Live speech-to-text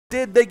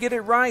Did they get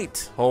it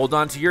right? Hold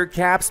on to your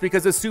caps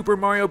because the Super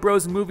Mario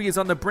Bros. Movie is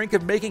on the brink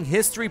of making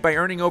history by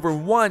earning over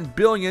 $1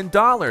 billion.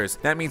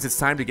 That means it's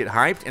time to get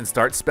hyped and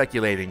start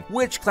speculating.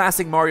 Which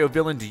classic Mario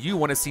villain do you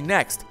want to see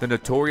next? The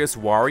notorious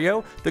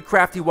Wario, the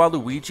crafty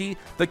Waluigi,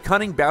 the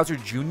cunning Bowser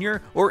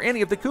Jr., or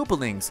any of the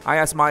Koopalings? I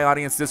asked my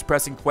audience this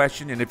pressing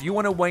question, and if you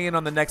want to weigh in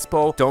on the next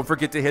poll, don't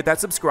forget to hit that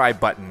subscribe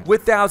button.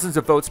 With thousands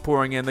of votes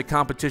pouring in, the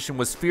competition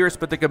was fierce,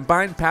 but the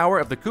combined power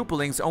of the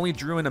Koopalings only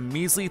drew in a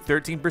measly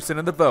 13%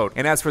 of the vote.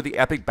 And as for the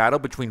epic battle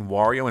between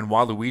Wario and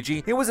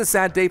Waluigi, it was a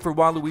sad day for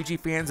Waluigi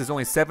fans as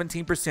only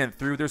 17%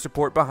 threw their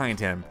support behind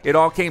him. It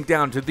all came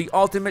down to the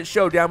ultimate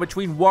showdown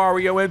between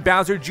Wario and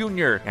Bowser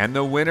Jr., and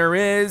the winner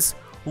is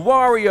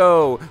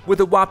Wario! With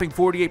a whopping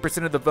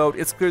 48% of the vote,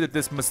 it's clear that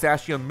this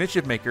mustachio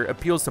mischief maker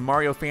appeals to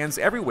Mario fans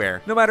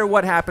everywhere. No matter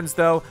what happens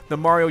though, the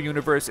Mario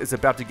universe is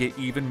about to get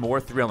even more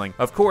thrilling.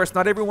 Of course,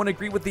 not everyone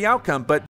agreed with the outcome, but